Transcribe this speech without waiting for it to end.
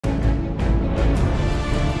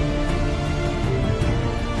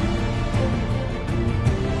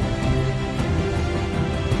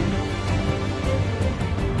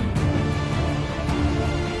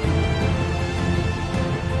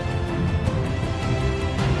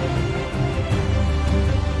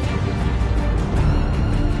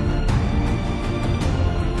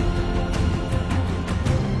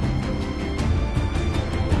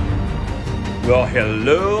Well,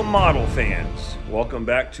 hello model fans. Welcome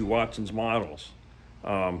back to Watson's Models.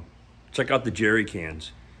 Check out the jerry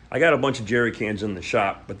cans. I got a bunch of jerry cans in the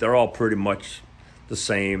shop, but they're all pretty much the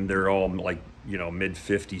same. They're all like, you know,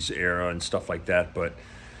 mid-50s era and stuff like that. But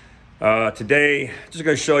today, just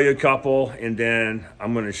going to show you a couple, and then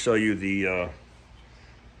I'm going to show you the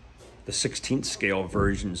 16th scale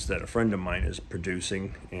versions that a friend of mine is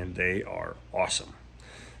producing, and they are awesome.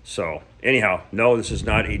 So anyhow, no, this is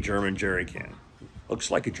not a German jerry can. Looks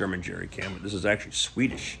like a German jerry can, but this is actually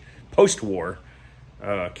Swedish post-war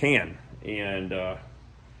can, and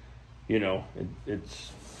you know,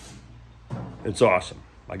 it's awesome.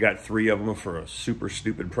 I got 3 of them for a super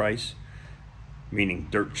stupid price, meaning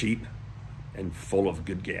dirt cheap and full of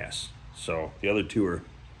good gas. So the other 2 are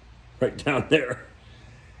right down there.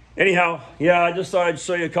 Anyhow, yeah, I just thought I'd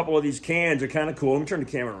show you a couple of these cans. They're kind of cool. Let me turn the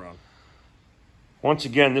camera around. Once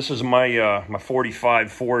again, this is my my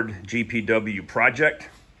 45 Ford GPW project,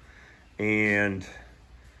 and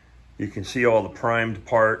you can see all the primed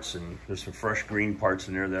parts, and there's some fresh green parts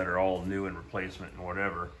in there that are all new and replacement and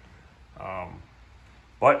whatever.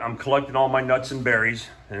 But I'm collecting all my nuts and berries,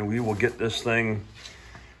 and we will get this thing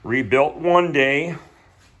rebuilt one day.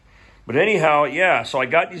 But anyhow, yeah, so I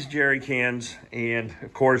got these jerry cans, and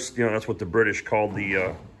of course, you know, that's what the British called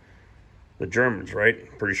the Germans, right?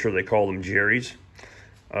 Pretty sure they call them jerrys.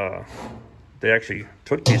 They actually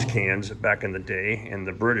took these cans back in the day, and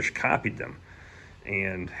the British copied them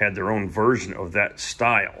and had their own version of that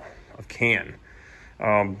style of can.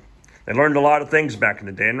 They learned a lot of things back in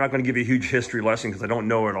the day. I'm not going to give you a huge history lesson because I don't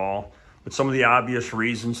know it all, but some of the obvious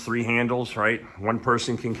reasons: 3 handles, right? 1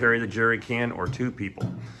 person can carry the jerry can, or 2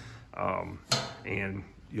 people. And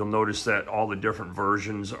you'll notice that all the different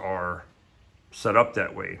versions are set up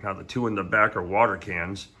that way. Now, the 2 in the back are water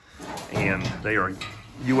cans, and they are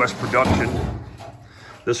U.S. production.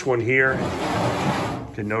 This one here,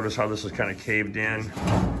 you can notice how this is kind of caved in,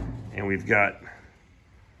 and we've got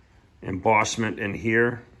embossment in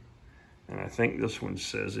here, and I think this one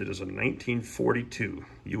says it is a 1942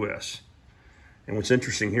 U.S. And what's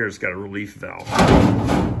interesting here, it's got a relief valve.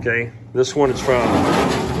 Okay, this one is from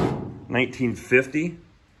 1950.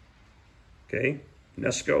 Okay,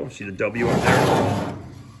 Nesco, see the W up there?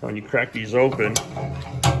 When you crack these open,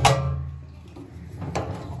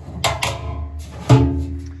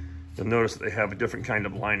 you'll notice that they have a different kind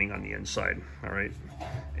of lining on the inside, all right?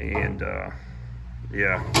 And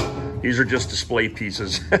yeah, these are just display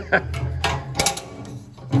pieces.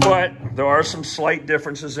 But there are some slight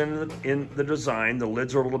differences in the design. The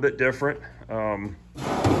lids are a little bit different.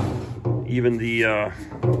 Even the,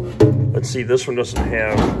 let's see, this one doesn't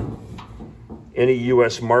have any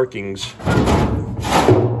U.S. markings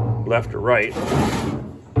left or right.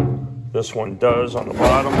 This one does on the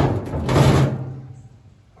bottom.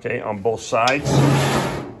 Okay, on both sides.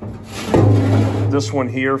 This one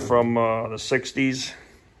here from the 60s,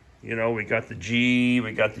 you know, we got the G,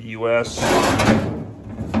 we got the US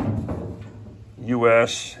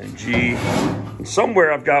and G. And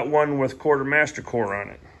somewhere I've got one with quartermaster core on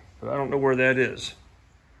it, but I don't know where that is.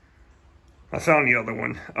 I found the other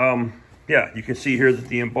one. Yeah, you can see here that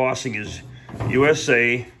the embossing is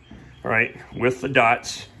USA, all right, with the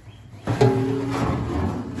dots.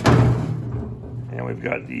 And we've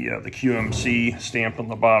got the QMC stamped on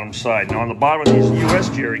the bottom side. Now on the bottom of these US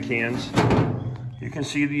jerry cans, you can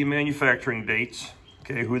see the manufacturing dates.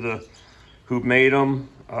 Okay, who made them,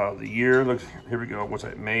 the year. Look, here we go. What's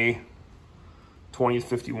that? May 20th,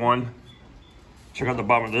 51. Check out the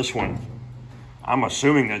bottom of this one. I'm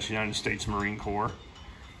assuming that's United States Marine Corps,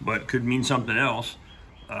 but could mean something else.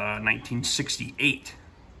 1968.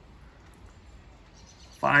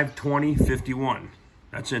 5/20/51.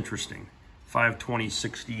 That's interesting.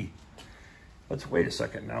 5/20/60. Let's wait a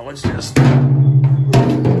second now. Let's just...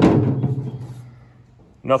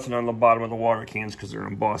 Nothing on the bottom of the water cans because they're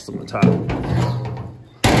embossed on the top.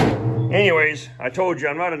 Anyways, I told you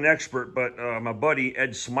I'm not an expert, but my buddy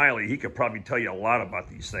Ed Smiley, he could probably tell you a lot about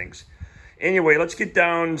these things. Anyway, let's get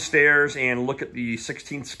downstairs and look at the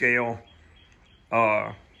 16th scale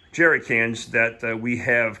jerry cans that we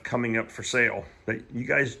have coming up for sale that you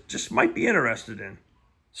guys just might be interested in.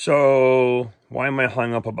 So, why am I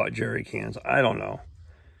hung up about jerry cans? I don't know.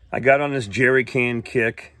 I got on this jerry can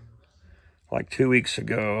kick like 2 weeks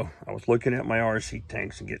ago. I was looking at my RC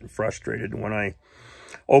tanks and getting frustrated. When I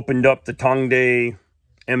opened up the Tongde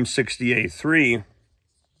M60A3,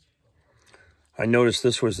 I noticed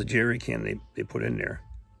this was the jerry can they put in there.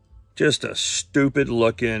 Just a stupid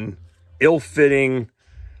looking, ill-fitting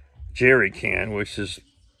jerry can, which is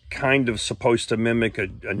kind of supposed to mimic a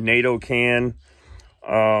NATO can.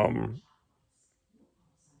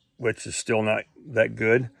 which is still not that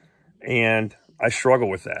good. And I struggle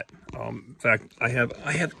with that. In fact, I have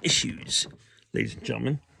issues, ladies and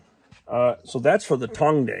gentlemen. So that's for the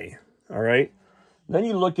Tongday, all right? Then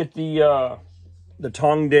you look at the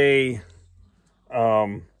Tongday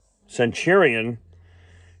Centurion,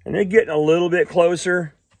 and they're getting a little bit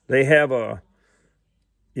closer. They have a,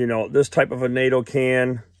 this type of a NATO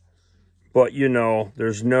can, but,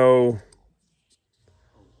 there's no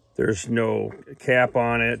cap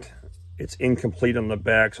on it. It's incomplete on the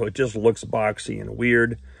back, so it just looks boxy and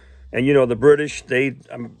weird. And, the British, I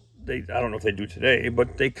don't know if they do today,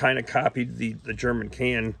 but they kind of copied the German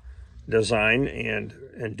can design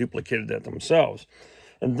and duplicated that themselves.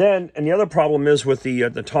 And the other problem is with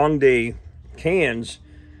the Tongday cans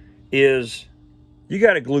is you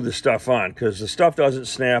got to glue the stuff on because the stuff doesn't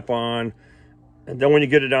snap on. And then when you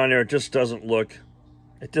get it on there, it just don't look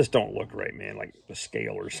right, man, like the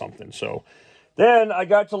scale or something. So then I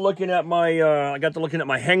got to looking at my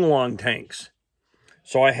hang-long tanks.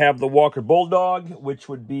 So I have the Walker Bulldog, which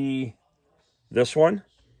would be this one.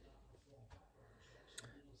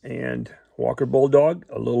 And Walker Bulldog,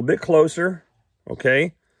 a little bit closer,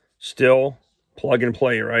 okay? Still plug and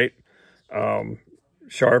play, right?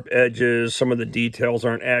 Sharp edges, some of the details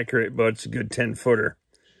aren't accurate, but it's a good 10-footer.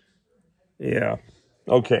 Yeah,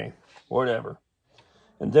 okay, whatever.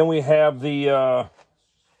 And then we have the,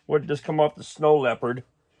 what just come off the Snow Leopard.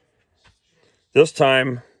 This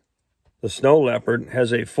time, the Snow Leopard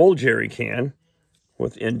has a full jerry can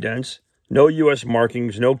with indents, no U.S.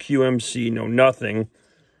 markings, no QMC, no nothing,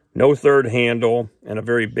 no third handle, and a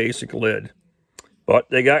very basic lid. But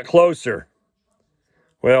they got closer.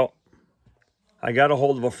 Well, I got a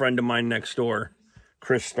hold of a friend of mine next door,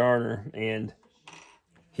 Chris Starner, and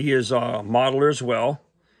he is a modeler as well.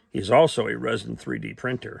 He's also a resin 3D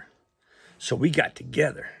printer. So we got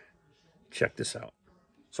together. Check this out.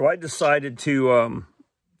 So I decided to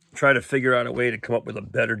try to figure out a way to come up with a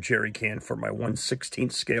better jerry can for my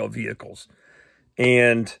 1/16 scale vehicles.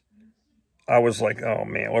 And I was like, oh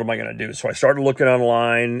man, what am I going to do? So I started looking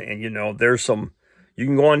online, and there's some, you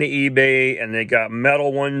can go on to eBay and they got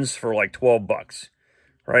metal ones for like 12 bucks,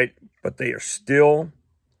 right? But they are still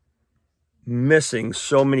missing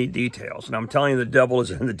so many details. And I'm telling you, the devil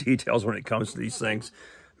is in the details when it comes to these things.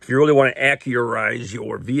 If you really want to accurize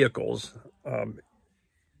your vehicles,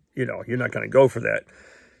 you're not going to go for that.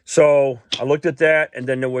 So I looked at that, and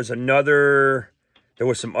then there was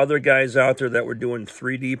some other guys out there that were doing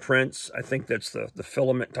 3D prints. I think that's the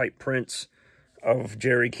filament type prints of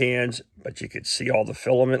jerry cans, but you could see all the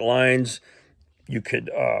filament lines. You could,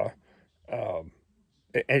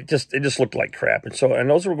 it just looked like crap. And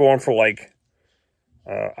those were going for like,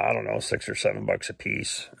 I don't know, $6 or $7 a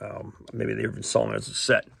piece. Maybe they were even selling it as a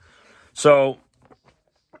set. So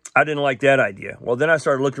I didn't like that idea. Well, then I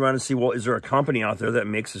started looking around to see, well, is there a company out there that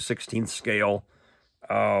makes a 16th scale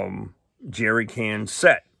jerry can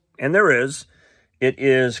set? And there is. It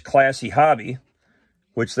is Classy Hobby,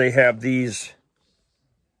 which they have these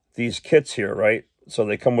kits here, right? So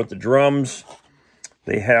they come with the drums.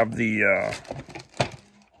 They have the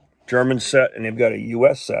German set, and they've got a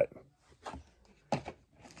U.S. set.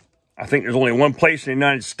 I think there's only one place in the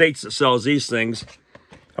United States that sells these things.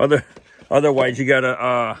 Otherwise, you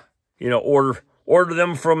gotta, order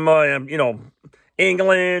them from,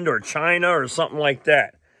 England or China or something like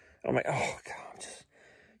that. I'm like, oh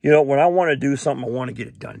God, when I want to do something, I want to get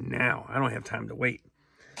it done now. I don't have time to wait.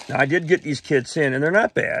 Now, I did get these kits in, and they're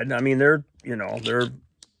not bad. I mean, you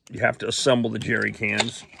have to assemble the jerry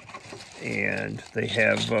cans, and they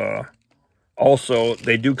have, also,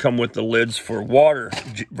 they do come with the lids for water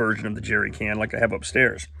version of the jerry can, like I have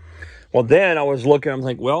upstairs. Well, then I was looking, I'm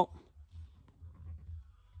like, well,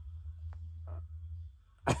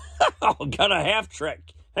 I got a half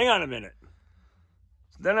track. Hang on a minute.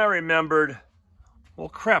 Then I remembered, well,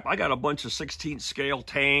 crap, I got a bunch of 16th scale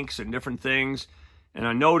tanks and different things. And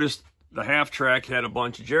I noticed the half track had a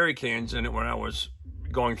bunch of jerry cans in it when I was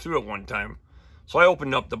going through it one time. So I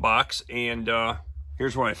opened up the box, and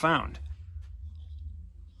here's what I found.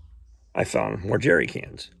 I found more jerry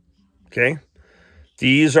cans. Okay.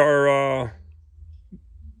 These are,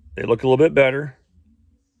 they look a little bit better.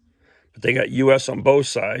 But they got US on both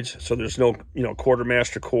sides, so there's no,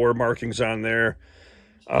 quartermaster core markings on there.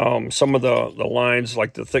 Some of the lines,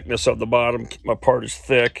 like the thickness of the bottom part is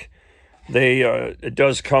thick. It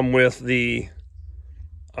does come with the,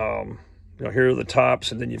 here are the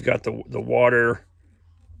tops, and then you've got the water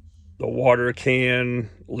can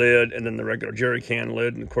lid, and then the regular jerry can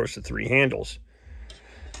lid, and of course the 3 handles.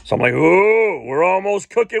 So I'm like, ooh, we're almost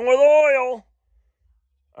cooking with oil.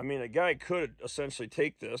 I mean, a guy could essentially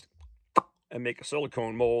take this and make a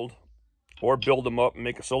silicone mold, or build them up and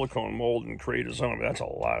make a silicone mold and create his own. That's a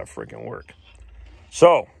lot of freaking work.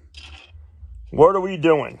 So, what are we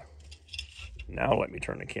doing? Now let me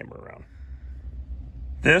turn the camera around.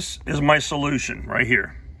 This is my solution right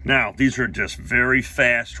here. Now, these are just very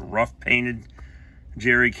fast, rough painted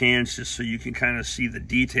jerry cans, just so you can kind of see the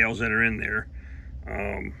details that are in there.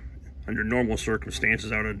 Under normal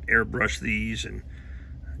circumstances, I would airbrush these and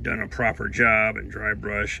done a proper job and dry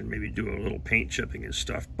brush and maybe do a little paint chipping and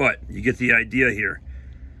stuff. But you get the idea here.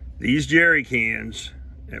 These jerry cans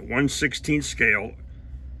at 1/16 scale,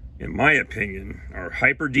 in my opinion, are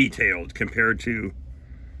hyper detailed compared to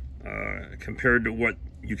what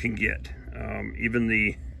you can get. Even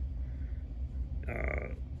the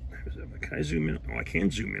can I zoom in? Oh, I can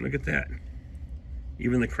zoom in. Look at that.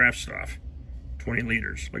 Even the craft stuff, 20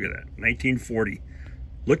 liters. Look at that, 1940.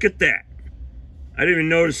 Look at that. I didn't even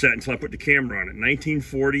notice that until I put the camera on it.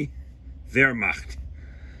 1940 Wehrmacht.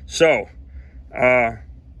 So,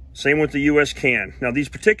 same with the U.S. can. Now, these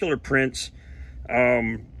particular prints,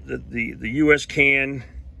 the U.S. can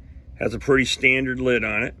has a pretty standard lid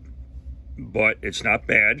on it, but it's not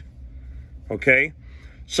bad. Okay?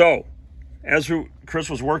 So, as Chris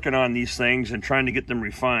was working on these things and trying to get them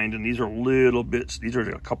refined, and these are little bits, these are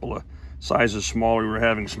a couple of sizes smaller. We were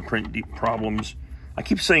having some print deep problems. I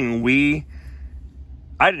keep saying we.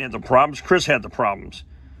 I didn't have the problems. Chris had the problems.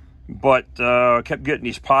 But kept getting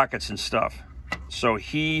these pockets and stuff. So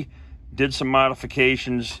he did some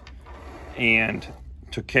modifications and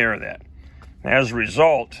took care of that. As a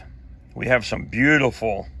result, we have some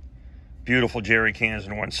beautiful, beautiful jerry cans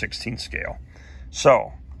in 1/16 scale.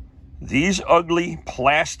 So, these ugly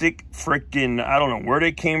plastic frickin', I don't know where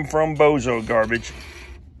they came from, bozo garbage,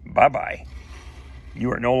 bye-bye.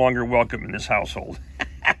 You are no longer welcome in this household.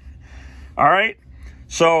 All right?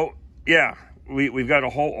 So, yeah, we've got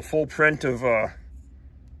a full print of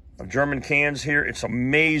German cans here. It's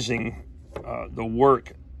amazing the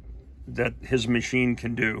work that his machine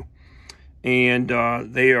can do. And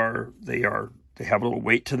they have a little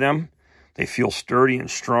weight to them. They feel sturdy and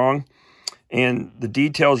strong. And the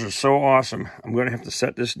details are so awesome. I'm going to have to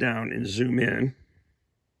set this down and zoom in.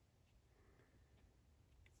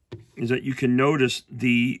 Is that you can notice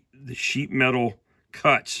the sheet metal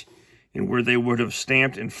cuts and where they would have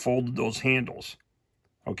stamped and folded those handles.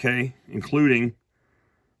 Okay? Including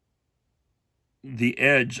the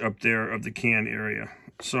edge up there of the can area.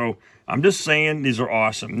 So, I'm just saying these are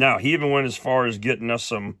awesome. Now, he even went as far as getting us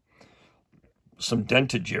some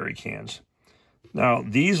dented jerry cans. Now,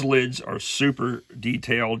 these lids are super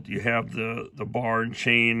detailed. You have the bar and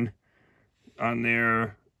chain on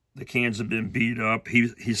there. The cans have been beat up.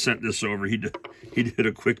 He sent this over. He did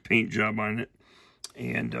a quick paint job on it.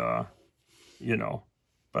 And, you know.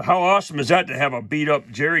 But how awesome is that to have a beat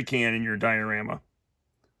up jerry can in your diorama?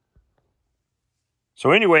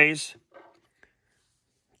 So anyways,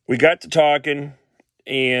 we got to talking,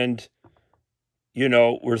 and you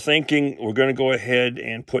know, we're thinking we're going to go ahead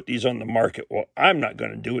and put these on the market. Well, I'm not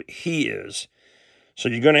going to do it. He is. So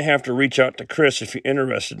you're going to have to reach out to Chris if you're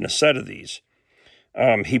interested in a set of these.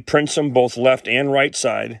 He prints them both left and right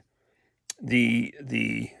side. The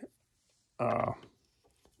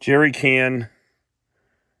jerry can,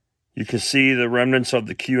 you can see the remnants of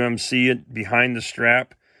the QMC behind the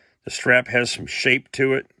strap. The strap has some shape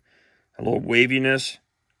to it, a little waviness,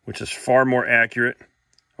 which is far more accurate.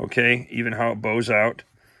 Okay, even how it bows out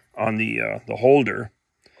on the holder.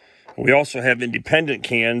 We also have independent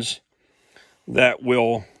cans that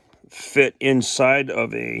will fit inside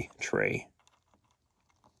of a tray.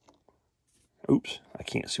 Oops, I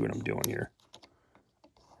can't see what I'm doing here.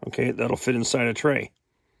 Okay, that'll fit inside a tray.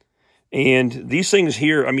 And these things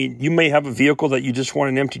here, I mean, you may have a vehicle that you just want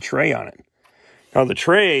an empty tray on it. Now the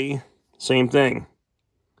tray, same thing.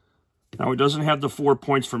 Now it doesn't have the 4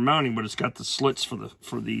 points for mounting, but it's got the slits for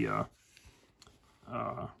the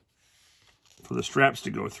straps to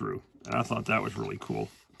go through. And I thought that was really cool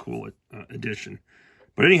addition.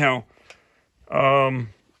 But anyhow,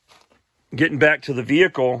 getting back to the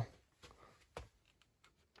vehicle,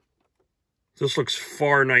 this looks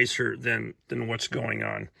far nicer than what's going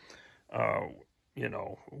on, you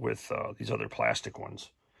know, with these other plastic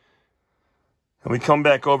ones. And we come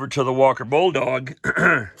back over to the Walker Bulldog,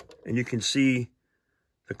 and you can see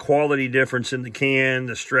the quality difference in the can,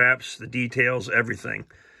 the straps, the details, everything.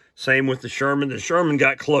 Same with the Sherman. The Sherman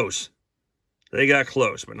got close. They got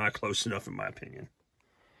close, but not close enough in my opinion.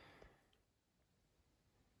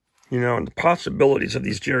 You know, and the possibilities of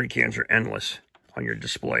these jerry cans are endless on your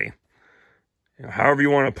display. You know, however you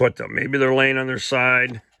want to put them. Maybe they're laying on their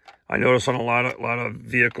side. I notice on a lot of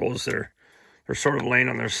vehicles, They're sort of laying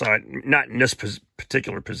on their side, not in this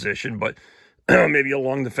particular position, but maybe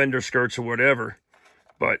along the fender skirts or whatever.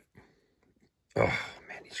 But, oh,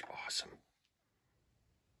 man, these are awesome.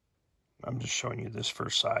 I'm just showing you this for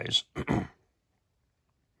size.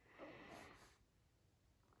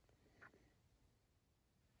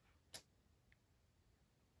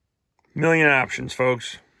 Million options,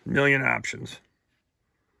 folks. Million options.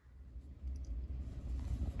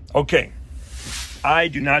 Okay. I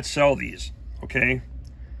do not sell these, okay?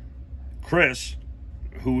 Chris,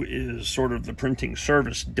 who is sort of the printing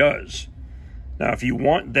service, does. Now, if you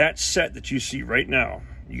want that set that you see right now,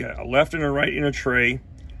 you got a left and a right in a tray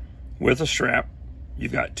with a strap.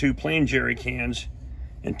 You've got 2 plain jerry cans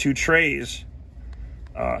and 2 trays.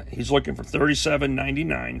 He's looking for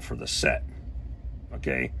 $37.99 for the set,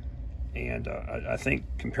 okay? And I think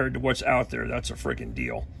compared to what's out there, that's a freaking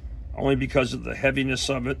deal. Only because of the heaviness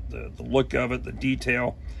of it, the look of it, the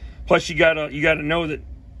detail. Plus, you gotta know that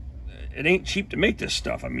it ain't cheap to make this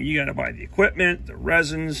stuff. I mean, you gotta buy the equipment, the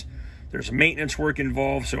resins. There's maintenance work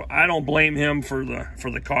involved, so I don't blame him for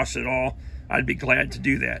the cost at all. I'd be glad to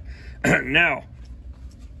do that. Now,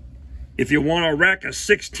 if you want a rack of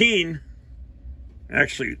 16,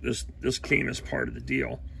 actually, this came as part of the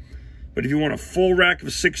deal. But if you want a full rack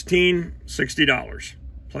of 16, $60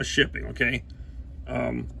 plus shipping, okay?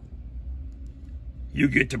 You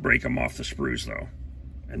get to break them off the sprues, though.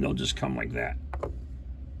 And they'll just come like that.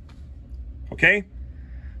 Okay?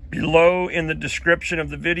 Below in the description of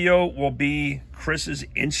the video will be Chris's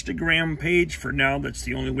Instagram page. For now, that's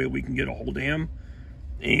the only way we can get a hold of him.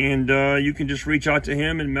 And you can just reach out to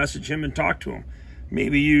him and message him and talk to him.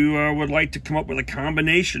 Maybe you would like to come up with a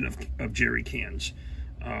combination of jerry cans.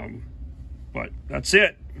 But that's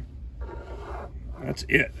it. That's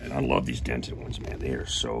it. And I love these dented ones, man. They are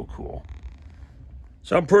so cool.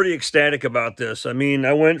 So I'm pretty ecstatic about this. I mean,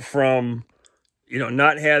 I went from, you know,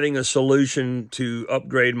 not having a solution to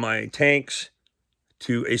upgrade my tanks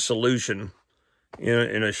to a solution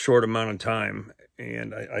in a short amount of time.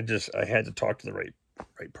 And I had to talk to the right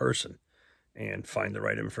person and find the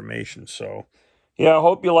right information. So, yeah, I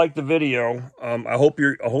hope you like the video. I hope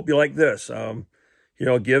you like this. You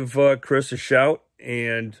know, give Chris a shout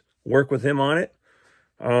and work with him on it.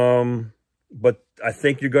 But I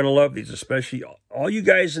think you're going to love these, especially all you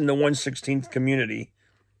guys in the 1/16th community.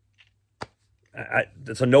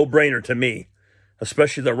 It's a no-brainer to me,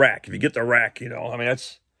 especially the rack. If you get the rack, you know, I mean,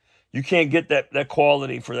 you can't get that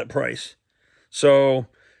quality for that price. So,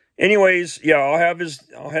 anyways, yeah, I'll have his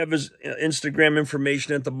Instagram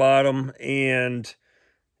information at the bottom, and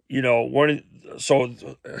you know, so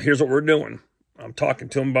here's what we're doing. I'm talking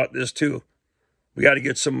to him about this too. We got to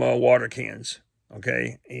get some water cans,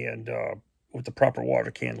 okay, and with the proper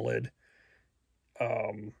water can lid.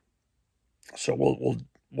 So we'll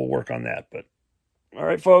work on that. But all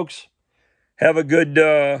right, folks, have a good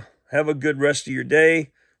rest of your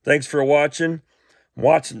day. Thanks for watching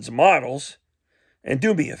Watson's Models, and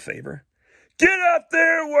do me a favor, get out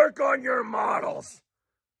there and work on your models.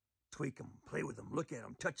 Tweak them, play with them, look at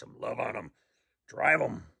them, touch them, love on them, drive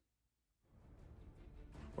them,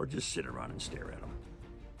 or just sit around and stare at them.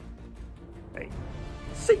 Hey,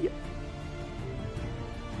 see ya.